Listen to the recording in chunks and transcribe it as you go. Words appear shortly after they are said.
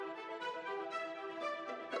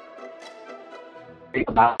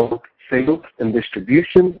about sales and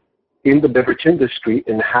distribution in the beverage industry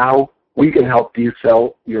and how we can help you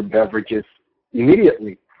sell your beverages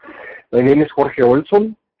immediately. My name is Jorge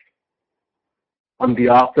Olson. I'm the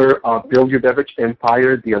author of Build Your Beverage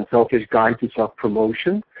Empire, The Unselfish Guide to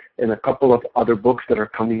Self-Promotion, and a couple of other books that are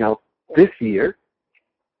coming out this year.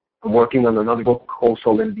 I'm working on another book,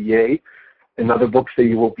 Wholesale MBA, and other books that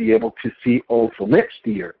you will be able to see also next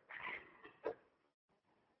year.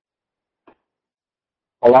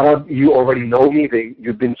 A lot of you already know me.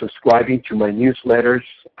 You've been subscribing to my newsletters,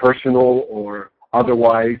 personal or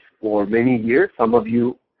otherwise, for many years, some of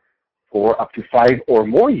you for up to 5 or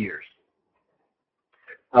more years.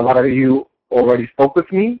 A lot of you already spoke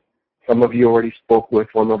with me. Some of you already spoke with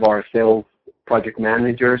one of our sales project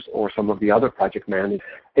managers or some of the other project managers.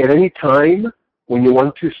 At any time when you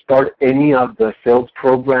want to start any of the sales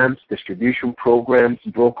programs, distribution programs,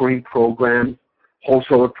 brokering programs,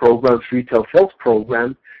 wholesaler programs, retail sales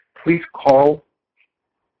programs, please call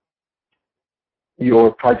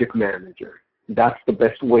your project manager. That's the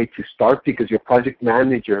best way to start, because your project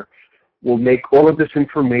manager will make all of this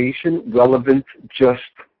information relevant just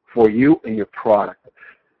for you and your product.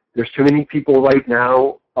 There's too many people right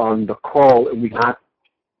now on the call, and we cannot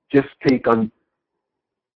just take on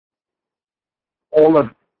all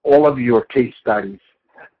of your case studies.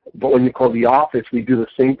 But when you call the office, we do the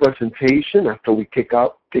same presentation after we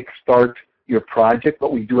kickstart your project,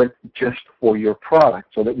 but we do it just for your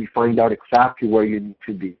product so that we find out exactly where you need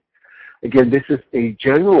to be. Again, this is a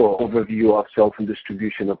general overview of sales and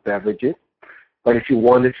distribution of beverages, but if you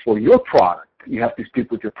want it for your product, you have to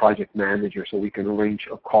speak with your project manager so we can arrange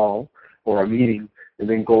a call or a meeting and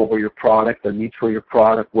then go over your product, the needs for your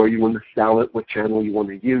product, where you want to sell it, what channel you want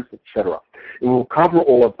to use, etc. And we'll cover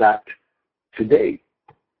all of that today.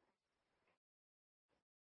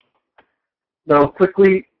 Now,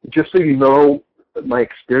 quickly, just so you know, my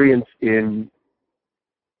experience in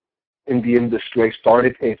the industry, I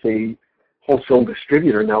started as a wholesale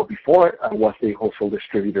distributor. Now, before I was a wholesale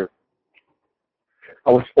distributor,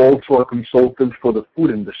 I was also a consultant for the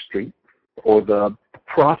food industry, or the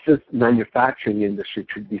process manufacturing industry,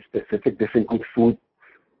 to be specific. This includes food,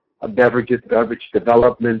 beverages, beverage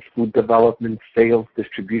development, food development, sales,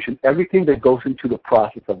 distribution, everything that goes into the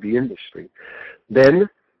process of the industry. Then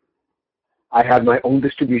I had my own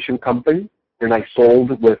distribution company, and I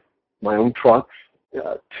sold with my own trucks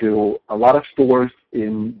to a lot of stores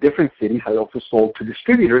in different cities. I also sold to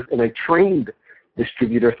distributors, and I trained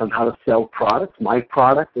distributors on how to sell products, my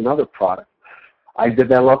products and other products. I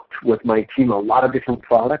developed with my team a lot of different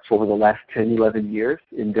products over the last 10, 11 years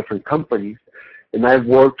in different companies, and I've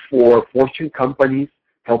worked for Fortune companies,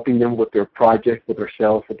 helping them with their projects, with their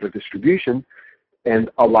sales, with their distribution, and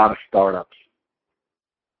a lot of startups.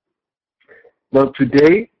 Now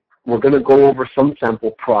today, we're going to go over some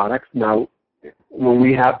sample products. Now, when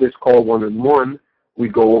we have this call one-on-one, we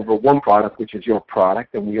go over one product, which is your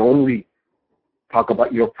product, and we only talk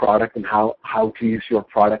about your product and how to use your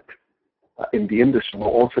product in the industry. We're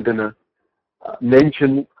also going to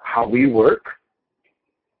mention how we work.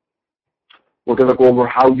 We're going to go over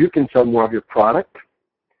how you can sell more of your product,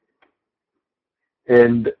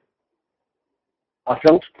 and a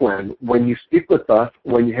sales plan. When you speak with us,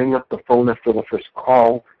 when you hang up the phone after the first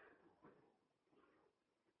call,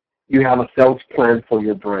 you have a sales plan for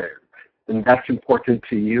your brand, and that's important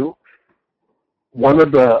to you. One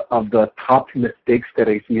of the top mistakes that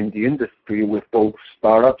I see in the industry with both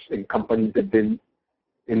startups and companies that have been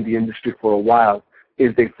in the industry for a while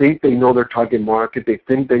is they think they know their target market. They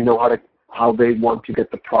think they know how they want to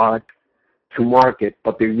get the product to market,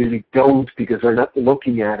 but they really don't, because they're not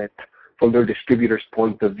looking at it from their distributor's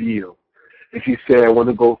point of view. If you say, I want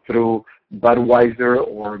to go through Budweiser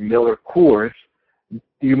or Miller Coors,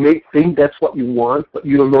 you may think that's what you want, but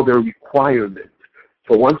you don't know their requirements.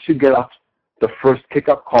 So once you get off the first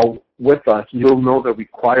kickoff call with us, you'll know the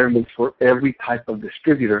requirements for every type of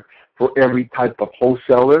distributor, for every type of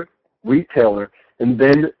wholesaler, retailer, and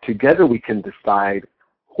then together we can decide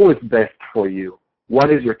who is best for you.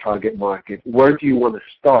 What is your target market? Where do you want to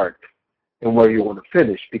start and where you want to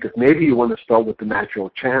finish? Because maybe you want to start with the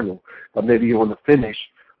natural channel, but maybe you want to finish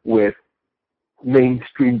with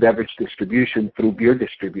mainstream beverage distribution through beer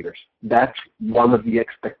distributors. That's one of the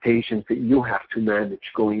expectations that you have to manage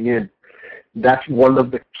going in. That's one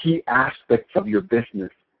of the key aspects of your business.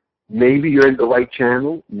 Maybe you're in the right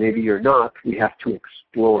channel, maybe you're not. We have to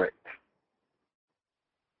explore it.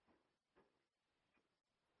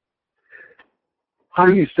 How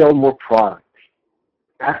do you sell more products?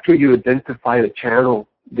 After you identify the channel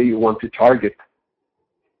that you want to target,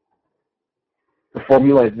 the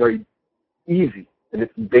formula is very easy and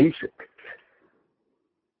it's basic.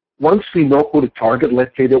 once we know who to target,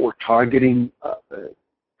 let's say that we're targeting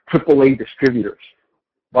AAA distributors,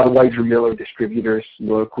 Budweiser, Miller distributors,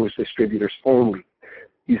 Miller Coors distributors only.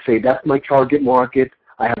 You say, that's my target market.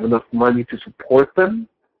 I have enough money to support them.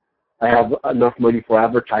 I have enough money for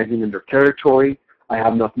advertising in their territory. I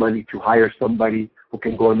have enough money to hire somebody who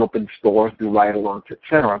can go and open stores, do ride-alongs,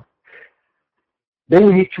 etc. Then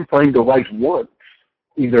we need to find the right ones,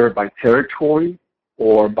 either by territory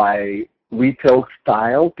or by retail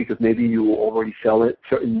style, because maybe you already sell at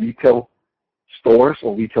certain retail stores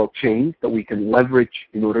or retail chains that we can leverage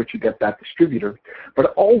in order to get that distributor.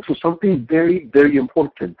 But also something very, very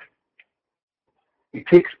important. It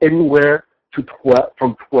takes anywhere to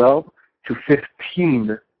from 12 to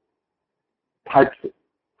 15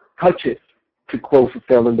 touches to close a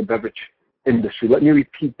sale in the beverage industry. Let me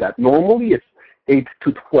repeat that. Normally it's 8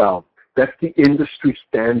 to 12. That's the industry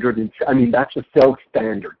standard. I mean, that's a sales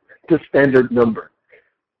standard. It's a standard number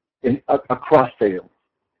across sales.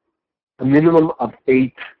 A minimum of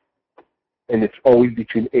 8, and it's always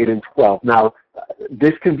between 8 and 12. Now,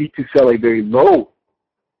 this can be to sell a very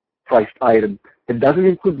low-priced item. It doesn't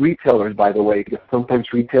include retailers, by the way, because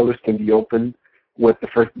sometimes retailers can be open with the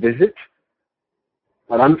first visit.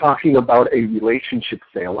 But I'm talking about a relationship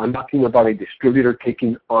sale. I'm talking about a distributor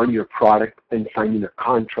taking on your product and signing a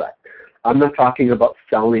contract. I'm not talking about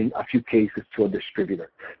selling a few cases to a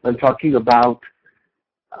distributor. I'm talking about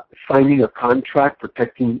signing a contract,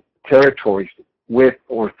 protecting territories with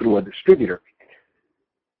or through a distributor.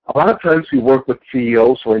 A lot of times we work with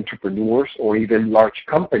CEOs or entrepreneurs or even large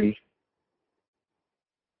companies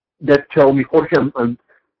that tell me, Jorge,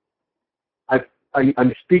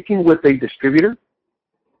 I'm speaking with a distributor,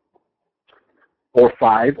 or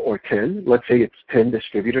 5 or 10, let's say it's 10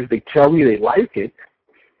 distributors. They tell me they like it,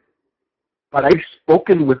 but I've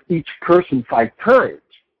spoken with each person 5 times.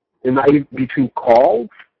 And between calls,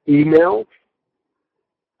 emails,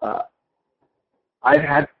 I've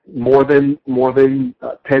had more than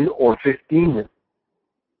 10 or 15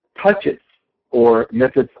 touches or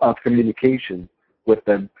methods of communication with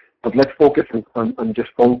them. But let's focus on just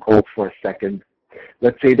phone calls for a second.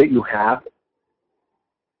 Let's say that you have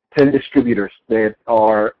 10 distributors that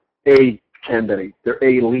are A candidates, they're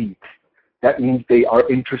A leads. That means they are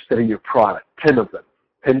interested in your product, 10 of them,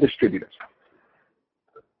 10 distributors.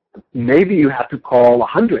 Maybe you have to call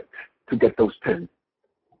 100 to get those 10.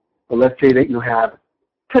 But let's say that you have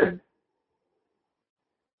 10.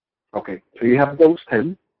 Okay, so you have those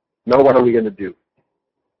 10. Now what are we going to do?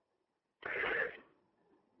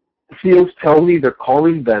 CEOs tell me they're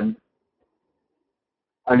calling them.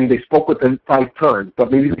 I mean, they spoke with them 5 times,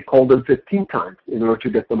 but maybe they called them 15 times in order to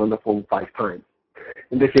get them on the phone 5 times.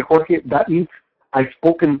 And they say, Jorge, that means I've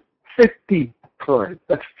spoken 50 times.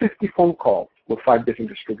 That's 50 phone calls with 5 different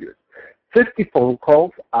distributors. 50 phone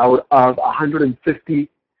calls out of 150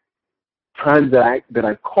 times that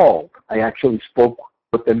I called. I actually spoke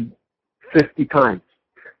with them 50 times.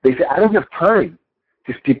 They say, I don't have time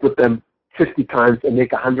to speak with them 50 times and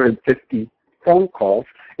make 150 phone calls.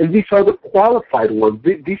 And these are the qualified ones.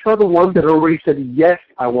 These are the ones that already said, yes,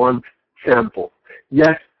 I want samples.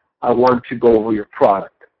 Yes, I want to go over your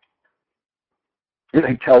product. And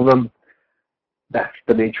I tell them, that's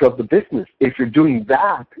the nature of the business. If you're doing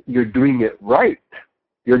that, you're doing it right.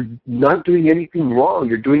 You're not doing anything wrong.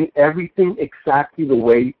 You're doing everything exactly the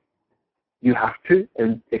way you have to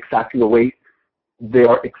and exactly the way they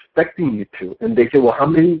are expecting you to. And they say, well, how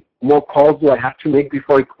many more calls do I have to make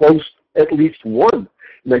before I close at least one?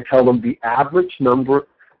 And I tell them the average number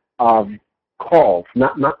of calls,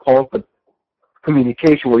 not calls, but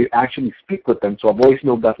communication where you actually speak with them, so a voice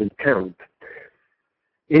note doesn't count.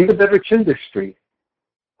 In the beverage industry,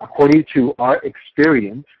 according to our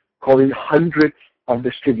experience, calling hundreds of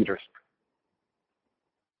distributors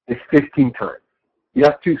is 15 times. You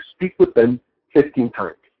have to speak with them 15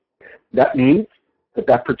 times. That means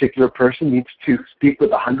that particular person needs to speak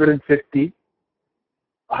with 150,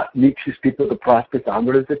 needs to speak with the prospect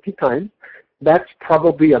 150 times. That's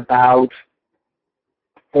probably about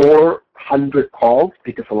 400 calls,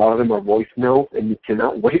 because a lot of them are voicemails, and you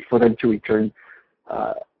cannot wait for them to return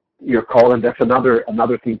your call. And that's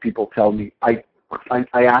another thing people tell me. I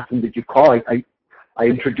ask them, did you call? I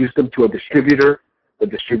introduce them to a distributor. The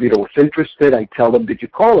distributor was interested. I tell them, did you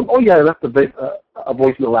call them? Oh yeah, I left a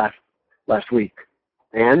voicemail last week,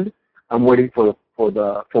 and I'm waiting for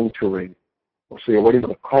the phone to ring. So you're waiting for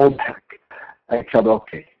the call back. I tell them,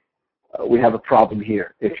 okay, we have a problem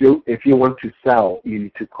here. If you want to sell, you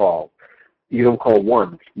need to call. You don't call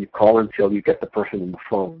once. You call until you get the person on the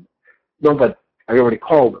phone. No, but I already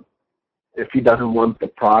called him. If he doesn't want the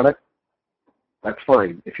product, that's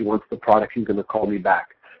fine. If he wants the product, he's going to call me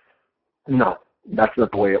back. No, that's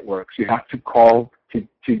not the way it works. You have to call,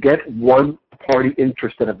 to get one party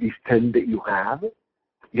interested of these 10 that you have,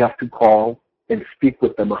 you have to call and speak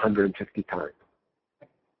with them 150 times.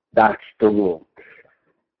 That's the rule.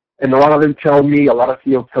 And a lot of them tell me, a lot of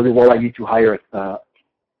CEOs tell me, well, I need to hire a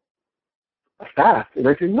staff. And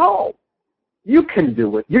I say, no, you can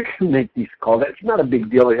do it. You can make these calls. It's not a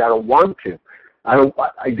big deal. I don't want to.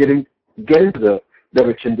 I didn't get into the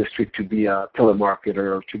beverage industry to be a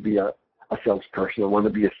telemarketer or to be a salesperson. I want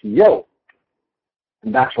to be a CEO.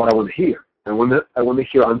 And that's what I want to hear. I want to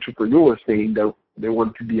hear entrepreneurs saying that they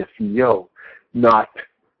want to be a CEO, not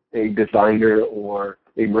a designer or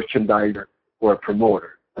a merchandiser or a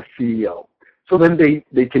promoter, a CEO. So then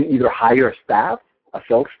they can either hire a staff, a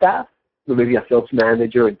sales staff, so maybe a sales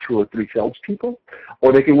manager and 2 or 3 salespeople,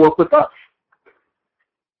 or they can work with us.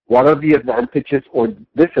 What are the advantages or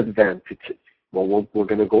disadvantages? Well, we're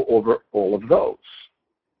going to go over all of those.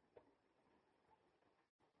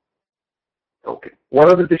 Okay. What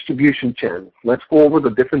are the distribution channels? Let's go over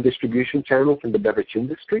the different distribution channels in the beverage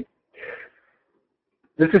industry.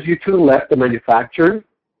 This is you to the left, the manufacturer,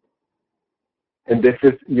 and this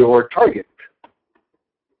is your target.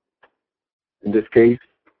 In this case,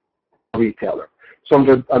 retailer. So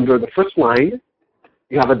under the first line,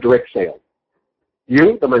 you have a direct sale.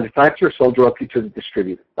 You, the manufacturer, sold directly to the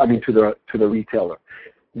distributor. To the retailer.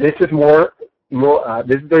 This is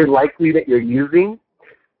this is very likely that you're using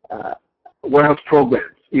warehouse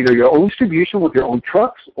programs, either your own distribution with your own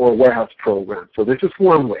trucks or warehouse programs. So this is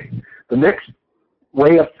one way. The next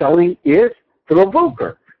way of selling is through a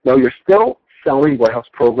broker. Now you're still selling warehouse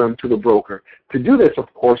program to the broker. To do this,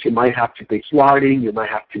 of course, you might have to pay slotting. You might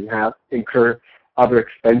have to incur other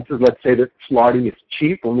expenses. Let's say that slotting is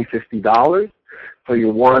cheap, only $50. So you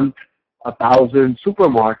want 1,000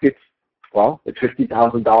 supermarkets. Well, it's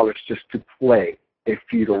 $50,000 just to play. If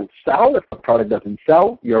you don't sell, if the product doesn't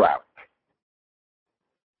sell, you're out.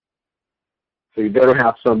 So you better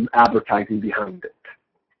have some advertising behind it.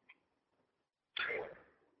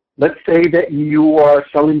 Let's say that you are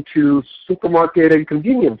selling to supermarket and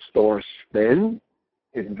convenience stores. Then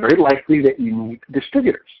it's very likely that you need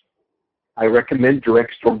distributors. I recommend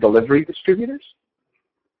direct store delivery distributors,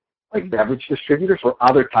 like beverage distributors or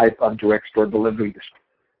other type of direct store delivery distributors.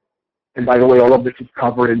 And by the way, all of this is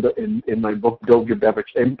covered in my book, Build Your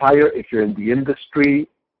Beverage Empire. If you're in the industry,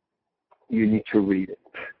 you need to read it.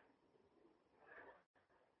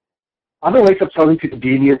 Other ways of selling to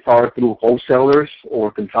convenience are through wholesalers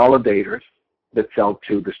or consolidators that sell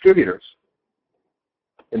to distributors.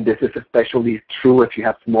 And this is especially true if you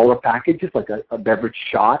have smaller packages, like a beverage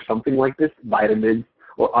shot, something like this, vitamins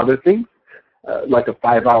or other things, like a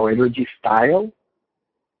 5-hour energy style.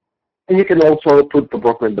 And you can also put the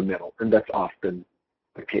broker in the middle, and that's often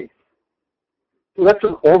the case. So that's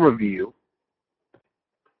an overview.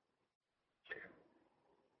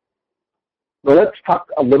 Now let's talk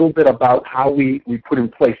a little bit about how we put in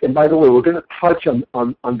place. And by the way, we're going to touch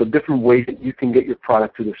on the different ways that you can get your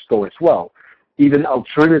product to the store as well, even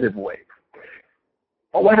alternative ways.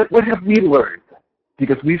 But what have we learned?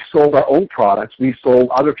 Because we've sold our own products, we've sold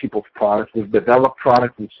other people's products, we've developed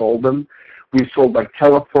products and sold them. We've sold by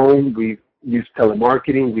telephone, we've used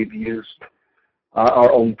telemarketing, we've used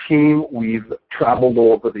our own team, we've traveled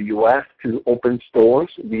all over the U.S. to open stores,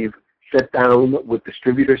 we've sat down with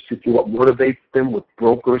distributors to see what motivates them, with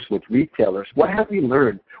brokers, with retailers. What have we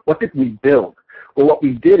learned? What did we build? Well, what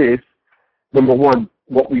we did is, number one,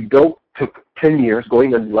 what we built took 10 years,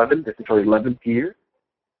 going on 11, this is our 11th year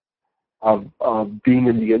of being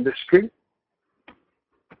in the industry.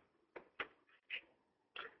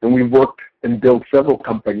 And we worked and built several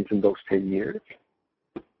companies in those 10 years.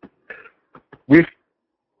 We've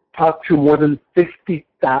talked to more than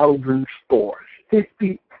 50,000 stores,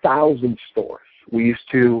 50,000 stores. We used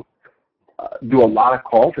to do a lot of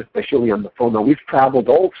calls, especially on the phone. Now, we've traveled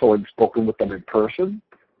also and spoken with them in person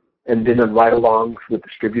and then on ride-alongs with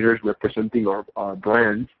distributors representing our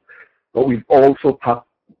brands. But we've also talked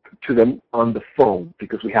to them on the phone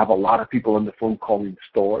because we have a lot of people on the phone calling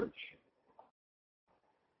stores.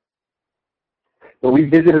 So we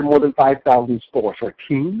visited more than 5,000 stores. Our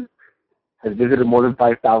team has visited more than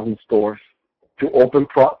 5,000 stores to open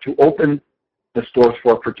the stores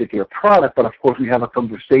for a particular product, but of course we have a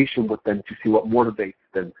conversation with them to see what motivates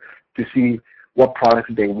them, to see what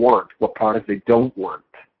products they want, what products they don't want.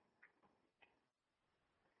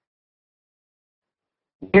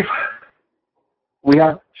 If we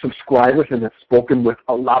have subscribers and have spoken with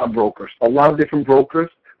a lot of brokers, a lot of different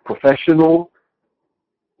brokers, professional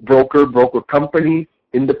broker companies,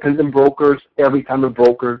 independent brokers, every kind of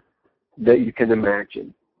broker that you can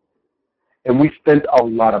imagine. And we spent a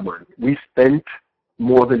lot of money. We spent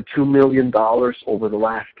more than $2 million over the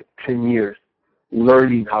last 10 years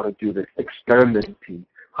learning how to do this, experimenting,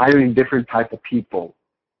 hiring different types of people,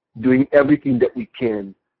 doing everything that we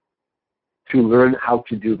can to learn how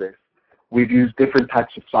to do this. We've used different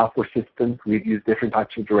types of software systems. We've used different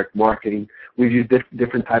types of direct marketing. We've used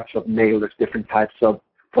different types of mailers, different types of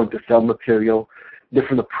point-of-sale material,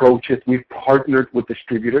 different approaches. We've partnered with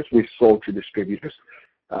distributors. We've sold to distributors.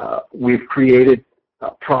 We've created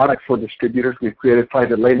products for distributors. We've created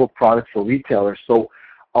private label products for retailers. So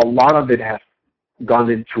a lot of it has gone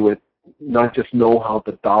into it, not just know-how,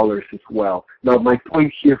 but dollars as well. Now, my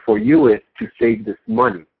point here for you is to save this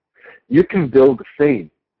money. You can build the same.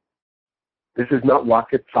 This is not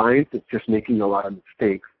rocket science. It's just making a lot of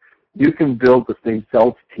mistakes. You can build the same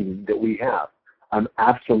sales team that we have. I'm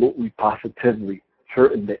absolutely positively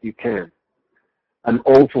certain that you can. And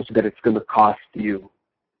also that it's going to cost you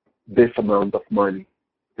this amount of money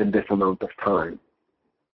and this amount of time.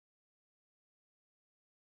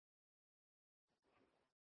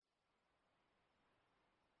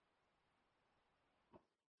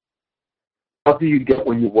 How do you get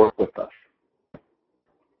when you work with us?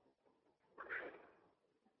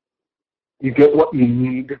 You get what you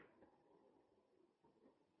need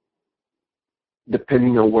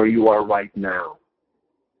depending on where you are right now.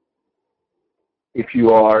 If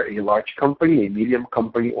you are a large company, a medium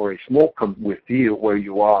company, or a small company with you where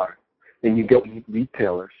you are, then you get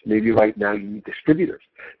retailers. Maybe right now you need distributors.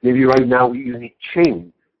 Maybe right now you need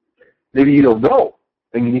chains. Maybe you don't know,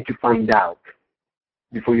 and you need to find out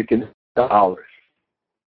before you can sell dollars.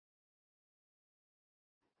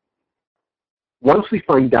 Once we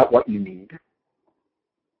find out what you need,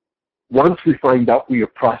 once we find out who your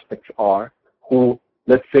prospects are,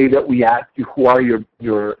 let's say that we ask you who are your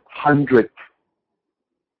 100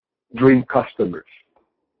 dream customers.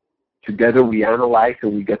 Together we analyze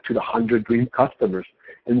and we get to the 100 dream customers,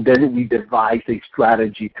 and then we devise a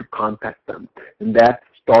strategy to contact them. And that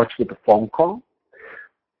starts with a phone call,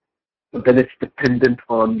 but then it's dependent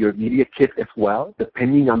on your media kit as well,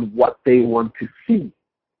 depending on what they want to see.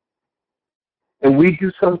 And we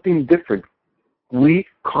do something different. We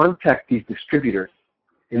contact these distributors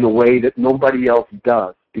in a way that nobody else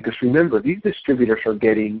does. Because remember, these distributors are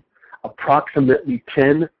getting approximately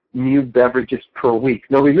 10 new beverages per week.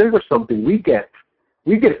 Now remember something, we get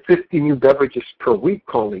 50 new beverages per week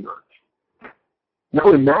calling us.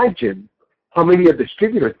 Now imagine how many a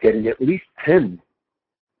distributor is getting at least 10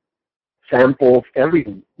 samples,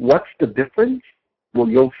 everything. What's the difference? Well,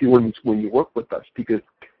 you'll see when you work with us, because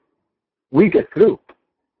we get through.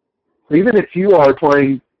 So even if you are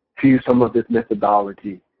trying to use some of this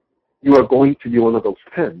methodology, you are going to be one of those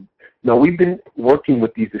 10. Now, we've been working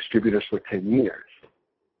with these distributors for 10 years.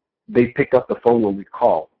 They pick up the phone when we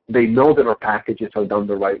call. They know that our packages are done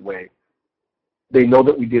the right way. They know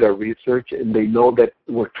that we did our research, and they know that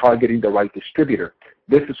we're targeting the right distributor.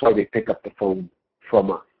 This is why they pick up the phone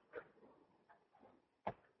from us.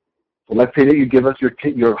 So let's say that you give us your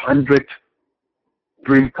 100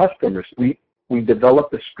 dream customers. We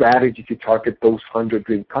developed a strategy to target those 100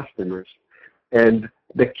 dream customers. And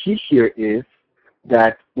the key here is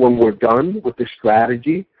that when we're done with the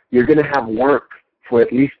strategy, you're going to have work for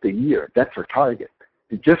at least a year. That's our target.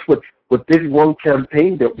 Just with this one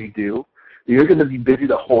campaign that we do, you're going to be busy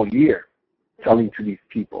the whole year selling to these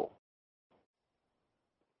people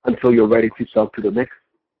until you're ready to sell to the next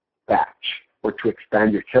batch, or to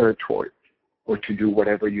expand your territory, or to do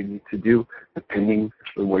whatever you need to do, depending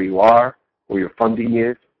on where you are, where your funding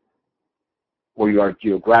is, where you are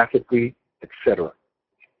geographically, etc.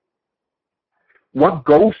 What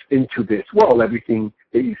goes into this? Well, everything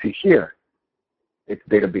that you see here. It's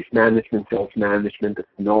database management, sales management, it's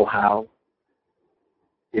know-how.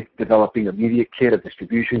 It's developing a media kit, a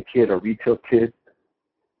distribution kit, a retail kit.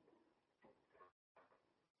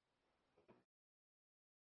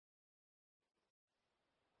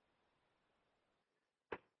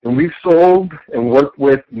 And we've sold and worked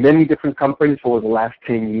with many different companies over the last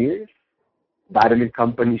 10 years. Vitamin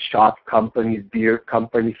companies, shop companies, beer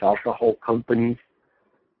companies, alcohol companies,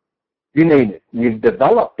 you name it. We've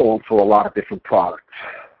developed also a lot of different products,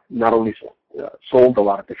 not only sold a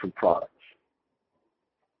lot of different products.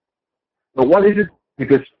 But what is it?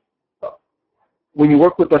 Because when you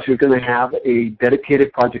work with us, you're going to have a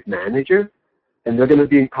dedicated project manager, and they're going to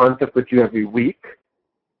be in contact with you every week.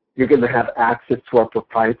 You're going to have access to our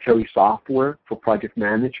proprietary software for project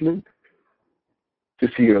management, to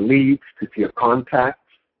see your leads, to see your contacts.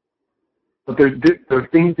 But there are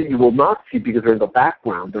things that you will not see because they're in the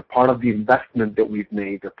background. They're part of the investment that we've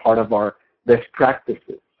made. They're part of our best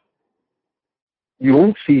practices. You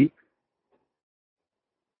won't see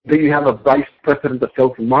Then you have a vice president of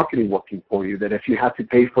sales and marketing working for you, that if you had to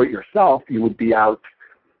pay for it yourself, you would be out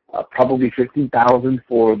probably $15,000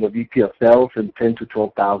 for the VP of sales and $10,000 to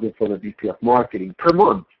 $12,000 for the VP of marketing per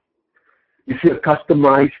month. You see a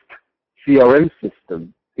customized CRM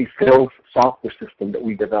system, a sales software system that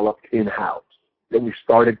we developed in-house, that we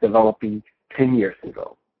started developing 10 years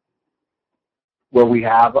ago, where we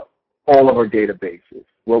have all of our databases,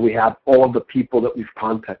 where we have all of the people that we've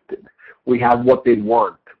contacted. We have what they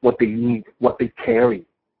want, what they need, what they carry,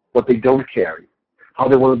 what they don't carry, how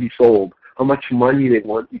they want to be sold, how much money they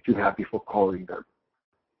want you to have before calling them,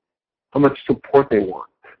 how much support they want.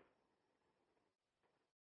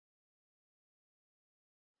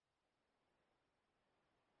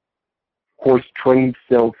 Of course, trained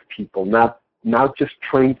salespeople, not just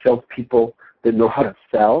trained salespeople that know how to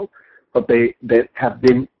sell, but that have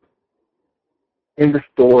been in the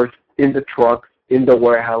stores, in the trucks, in the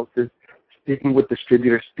warehouses, speaking with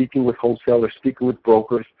distributors, speaking with wholesalers, speaking with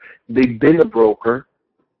brokers. They've been a broker.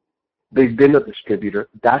 They've been a distributor.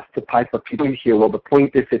 That's the type of people here. Well, the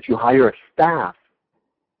point is, if you hire a staff,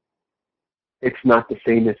 it's not the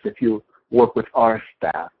same as if you work with our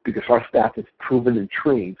staff, because our staff is proven and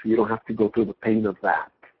trained, so you don't have to go through the pain of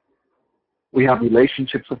that. We have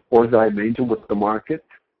relationships, of course, that I mentioned with the market.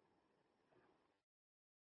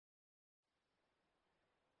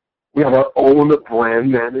 We have our own brand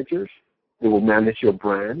managers. They will manage your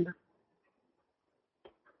brand.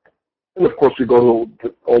 And of course, we go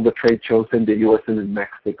to all the trade shows in the U.S. and in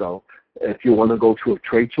Mexico. If you want to go to a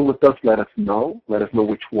trade show with us, let us know. Let us know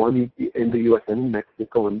which one in the U.S. and in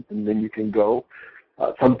Mexico, and then you can go.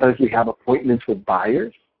 Sometimes we have appointments with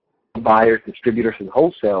buyers, distributors, and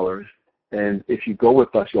wholesalers. And if you go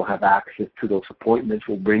with us, you'll have access to those appointments.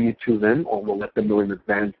 We'll bring you to them, or we'll let them know in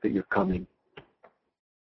advance that you're coming.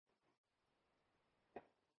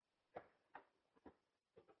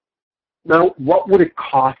 Now, what would it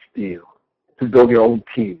cost you to build your own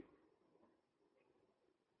team?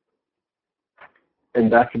 And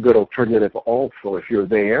that's a good alternative also. If you're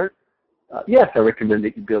there, yes, I recommend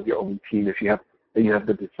that you build your own team. If you have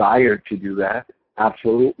the desire to do that,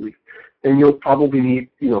 absolutely. And you'll probably need,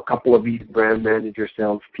 a couple of these brand manager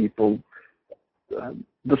salespeople,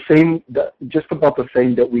 just about the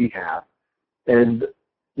same that we have. And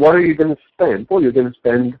what are you going to spend? Well, you're going to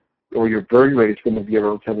spend, or your burn rate is going to be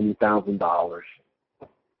around $70,000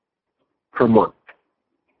 per month.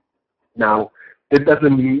 Now, this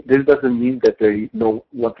doesn't mean that they know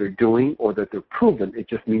what they're doing or that they're proven. It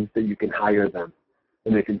just means that you can hire them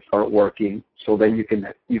and they can start working. So then you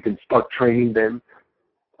can start training them,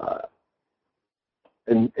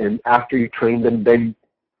 and after you train them, then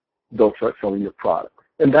they'll start selling your product.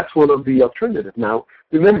 And that's one of the alternatives. Now,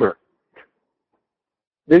 remember,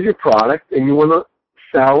 there's your product, and you want to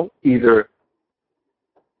sell either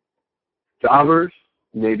jobbers,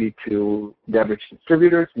 maybe to beverage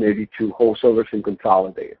distributors, maybe to wholesalers and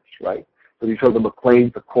consolidators, right? So these are the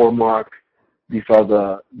McLean, the Core-Mark, these are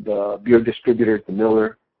the beer distributors, the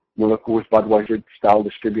Miller Coors, Budweiser style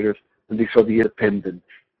distributors, and these are the independents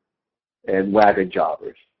and wagon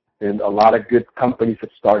jobbers. And a lot of good companies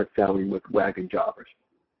have started selling with wagon jobbers.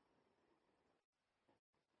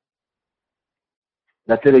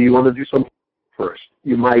 Let's say that you want to do something first.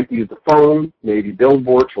 You might use the phone, maybe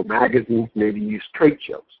billboards or magazines, maybe use trade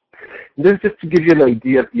shows. And this is just to give you an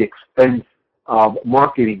idea of the expense of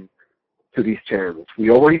marketing to these channels.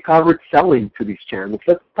 We already covered selling to these channels.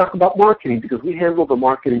 Let's talk about marketing, because we handle the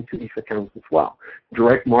marketing to these accounts as well.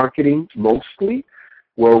 Direct marketing mostly,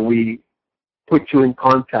 where we put you in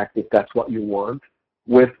contact, if that's what you want,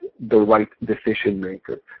 with the right decision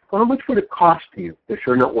maker. So how much would it cost you if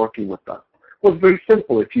you're not working with us? Well, it's very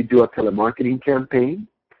simple. If you do a telemarketing campaign,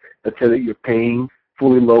 let's say that you're paying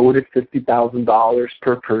fully loaded $50,000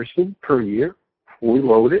 per person per year, fully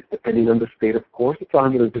loaded, depending on the state, of course, it's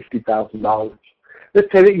 $150,000.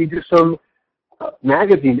 Let's say that you do some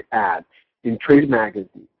magazine ads in trade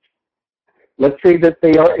magazines. Let's say that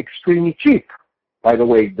they are extremely cheap. By the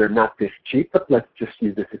way, they're not this cheap, but let's just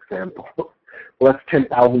use this example. Well, that's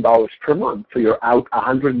 $10,000 per month, so you're out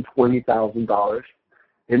 $120,000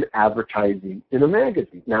 in advertising in a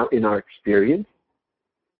magazine. Now, in our experience,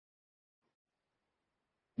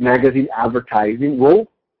 magazine advertising will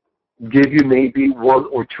give you maybe 1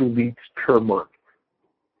 or 2 leads per month.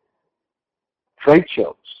 Trade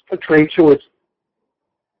shows. A trade show is,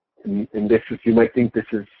 and this is, you might think this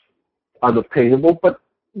is unobtainable, but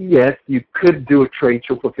yes, you could do a trade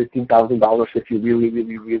show for $15,000 if you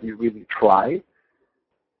really try.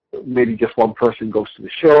 Maybe just one person goes to the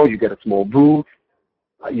show, you get a small booth,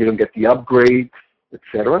 you don't get the upgrades,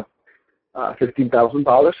 etc.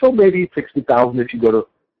 $15,000, so maybe $60,000 if you go to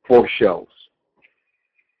 4 shows.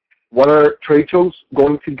 What are trade shows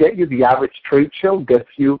going to get you? The average trade show gets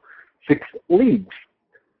you 6 leads.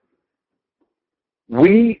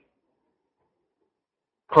 We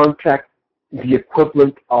contact the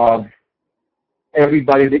equivalent of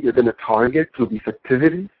everybody that you're going to target through these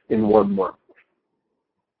activities in 1 month.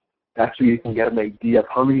 That's so you can get an idea of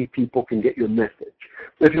how many people can get your message.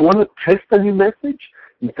 So if you want to test a new message,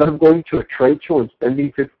 instead of going to a trade show and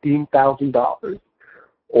spending $15,000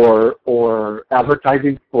 or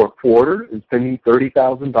advertising for a quarter and spending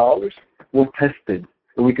 $30,000, we'll test it.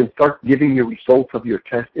 And we can start giving you results of your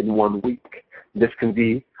test in 1 week. This can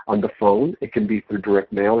be on the phone. It can be through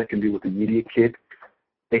direct mail. It can be with a media kit.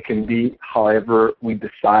 It can be however we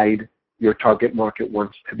decide your target market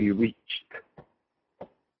wants to be reached.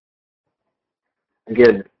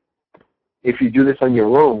 Again, if you do this on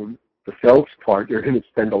your own, the sales part, you're going to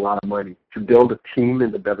spend a lot of money. To build a team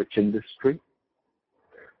in the beverage industry,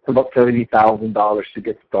 it's about $70,000 to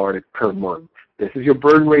get started per month. This is your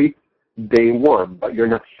burn rate day 1, but you're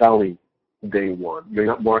not selling day 1. You're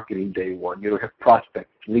not marketing day 1. You don't have prospects,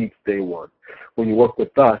 leads day 1. When you work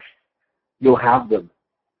with us, you'll have them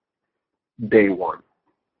day 1.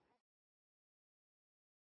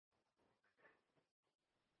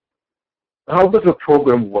 How does a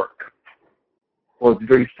program work? Well, it's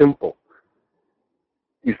very simple.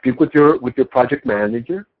 You speak with your project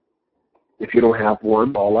manager. If you don't have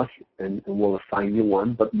one, call us and we'll assign you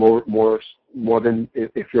one. But more than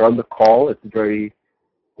if you're on the call, it's very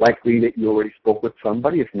likely that you already spoke with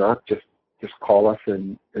somebody. If not, just call us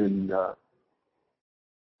and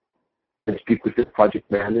speak with your project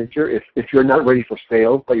manager. If you're not ready for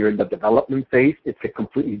sales, but you're in the development phase, it's a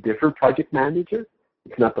completely different project manager.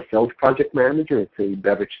 It's not the sales project manager, it's a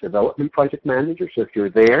beverage development project manager. So if you're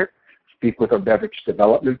there, speak with our beverage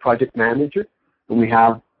development project manager. And we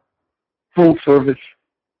have full service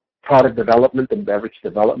product development and beverage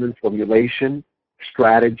development, formulation,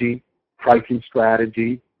 strategy, pricing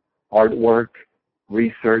strategy, artwork,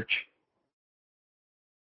 research,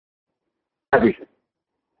 everything.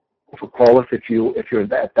 So call us if you're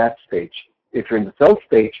at that stage. If you're in the sales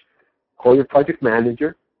stage, call your project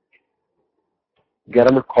manager. Get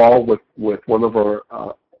on a call with one of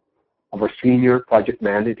our senior project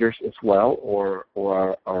managers as well, or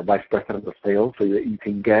our vice president of sales, so that you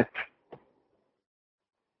can get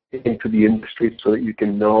into the industry, so that you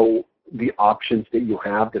can know the options that you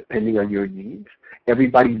have depending on your needs.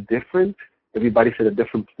 Everybody's different. Everybody's at a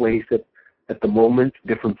different place at the moment,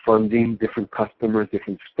 different funding, different customers,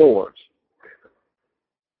 different stores.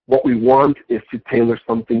 What we want is to tailor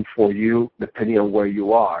something for you depending on where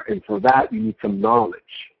you are. And for that, you need some knowledge.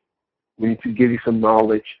 We need to give you some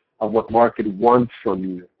knowledge of what market wants from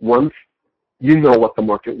you. Once you know what the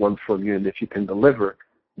market wants from you and if you can deliver,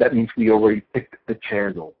 that means we already picked the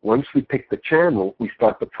channel. Once we pick the channel, we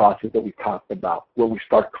start the process that we talked about, where we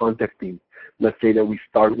start contacting. Let's say that we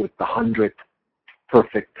start with the 100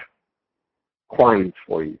 perfect clients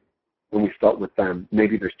for you. When we start with them,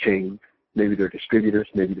 maybe there's chains, maybe they're distributors,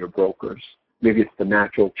 maybe they're brokers, maybe it's the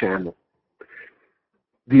natural channel.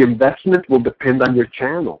 The investment will depend on your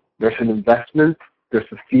channel. There's an investment, there's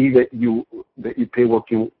a fee that you pay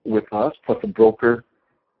working with us, plus a broker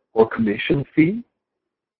or commission fee.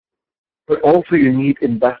 But also you need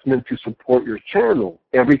investment to support your channel.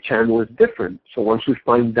 Every channel is different. So once we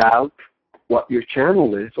find out what your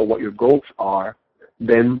channel is or what your goals are,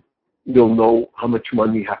 then you'll know how much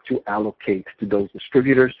money you have to allocate to those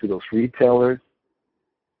distributors, to those retailers,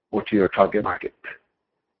 or to your target market.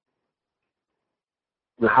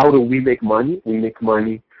 Now, how do we make money? We make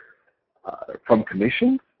money from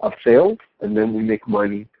commission of sales, and then we make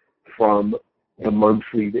money from the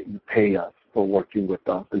monthly that you pay us for working with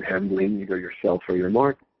us and handling either your sales or your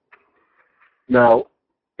market. Now,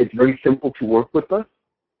 it's very simple to work with us.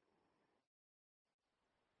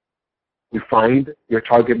 We find your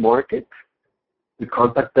target market, we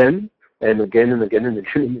contact them, and again and again and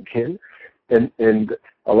again and again. And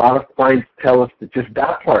a lot of clients tell us that just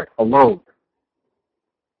that part alone,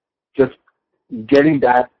 just getting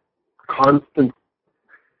that constant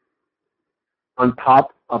on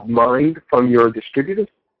top of mind from your distributors,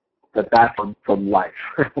 that's from life.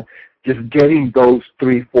 Just getting those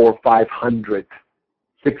 300, 400, 500,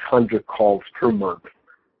 600 calls per month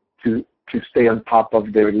to stay on top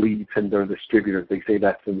of their leads and their distributors. They say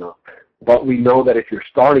that's enough. But we know that if you're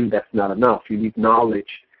starting, that's not enough. You need knowledge.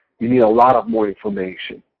 You need a lot of more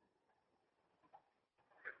information.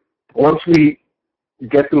 Once we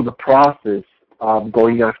get through the process of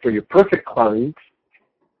going after your perfect clients,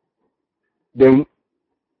 then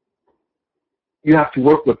you have to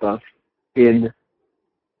work with us in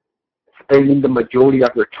spending the majority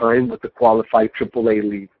of their time with the qualified AAA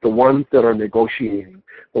leads, the ones that are negotiating,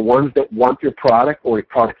 the ones that want your product or a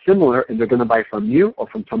product similar, and they're going to buy from you or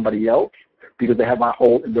from somebody else because they have a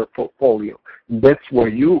hole in their portfolio. That's where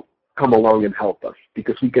you come along and help us,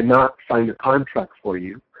 because we cannot sign a contract for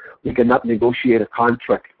you. We cannot negotiate a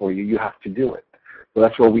contract for you. You have to do it. So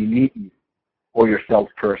that's where we need you, or your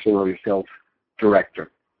salesperson or your sales director.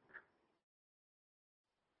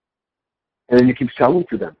 And then you keep selling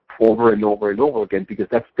to them over and over and over again, because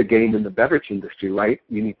that's the game in the beverage industry, right?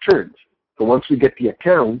 You need turns. So once we get the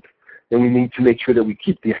account, then we need to make sure that we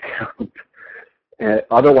keep the account.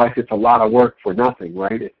 Otherwise, it's a lot of work for nothing,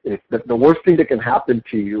 right? The worst thing that can happen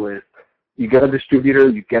to you is you get a distributor,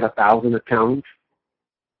 you get 1,000 accounts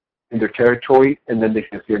in their territory, and then they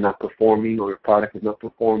say you're not performing, or your product is not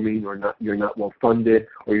performing, or you're not well funded,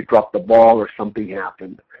 or you dropped the ball, or something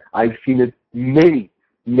happened. I've seen it many,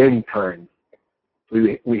 many times.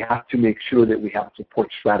 We have to make sure that we have a support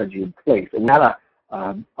strategy in place. And we had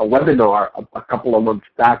a webinar a couple of months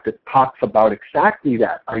back that talks about exactly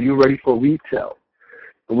that. Are you ready for retail?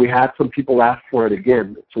 And we had some people ask for it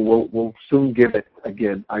again, so we'll soon give it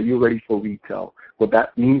again. Are you ready for retail? What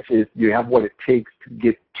that means is you have what it takes to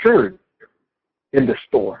get turned in the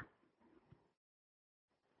store.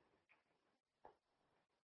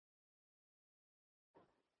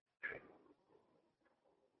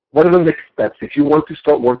 What are the next steps? If you want to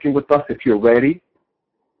start working with us, if you're ready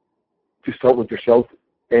to start with your sales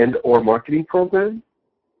and or marketing program,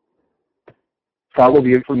 follow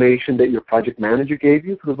the information that your project manager gave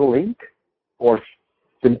you through the link, or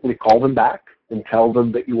simply call them back and tell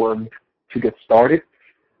them that you want to get started.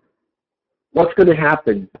 What's going to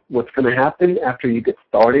happen? What's going to happen after you get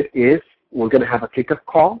started is we're going to have a kickoff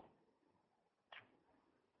call.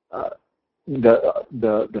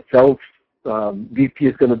 The sales VP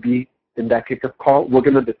is going to be in that kickoff call. We're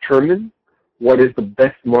going to determine what is the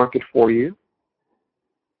best market for you,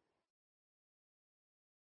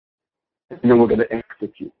 and then we're going to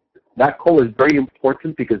execute. That call is very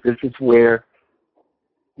important, because this is where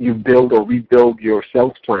you build or rebuild your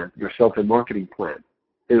sales plan, your sales and marketing plan,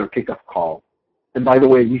 in our kickoff call. And by the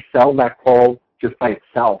way, we sell that call just by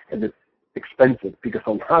itself, and it's expensive, because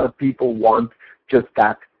a lot of people want just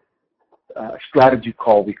that strategy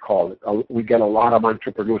call, we call it. We get a lot of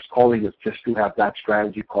entrepreneurs calling us just to have that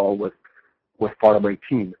strategy call with part of my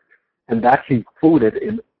team. And that's included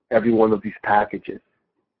in every one of these packages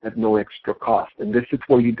at no extra cost. And this is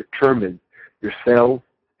where you determine your sales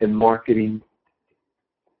and marketing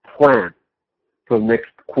plan for the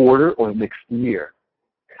next quarter or next year.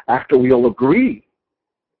 After we all agree,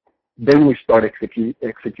 then we start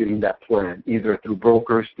executing that plan, either through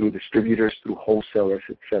brokers, through distributors, through wholesalers,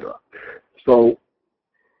 etc. So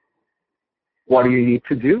what do you need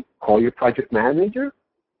to do? Call your project manager,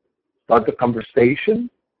 start the conversation.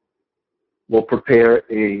 We'll prepare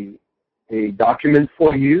a document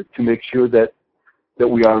for you to make sure that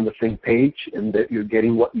we are on the same page and that you're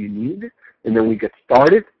getting what you need. And then we get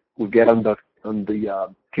started. We get on the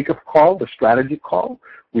kickoff call, the strategy call.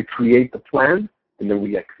 We create the plan, and then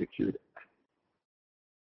we execute it.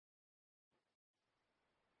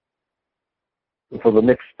 And for the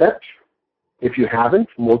next steps, if you haven't,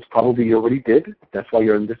 most probably you already did. That's why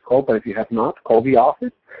you're in this call. But if you have not, call the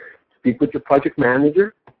office, speak with your project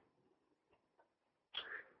manager,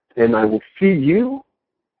 and I will see you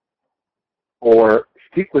or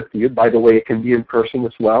speak with you. By the way, it can be in person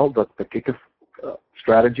as well, but the kickoff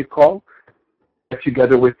strategy call, get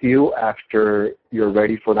together with you after you're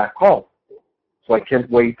ready for that call. So I can't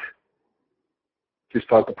wait to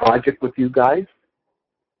start the project with you guys.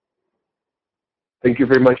 Thank you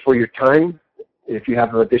very much for your time. If you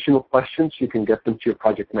have additional questions, you can get them to your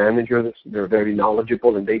project manager. They're very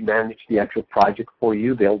knowledgeable, and they manage the actual project for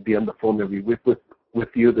you. They'll be on the phone. They'll be with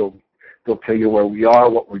you. They'll tell you where we are,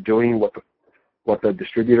 what we're doing, what the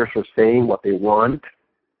distributors are saying, what they want.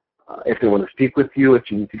 If they want to speak with you, if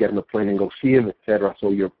you need to get on a plane and go see them, etc. So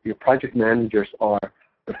your project managers are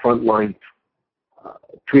the front line.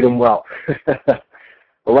 Treat them well.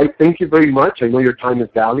 All right, thank you very much. I know your time is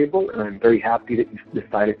valuable, and I'm very happy that you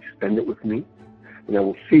decided to spend it with me. And I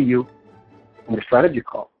will see you in the strategy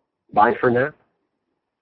call. Bye for now.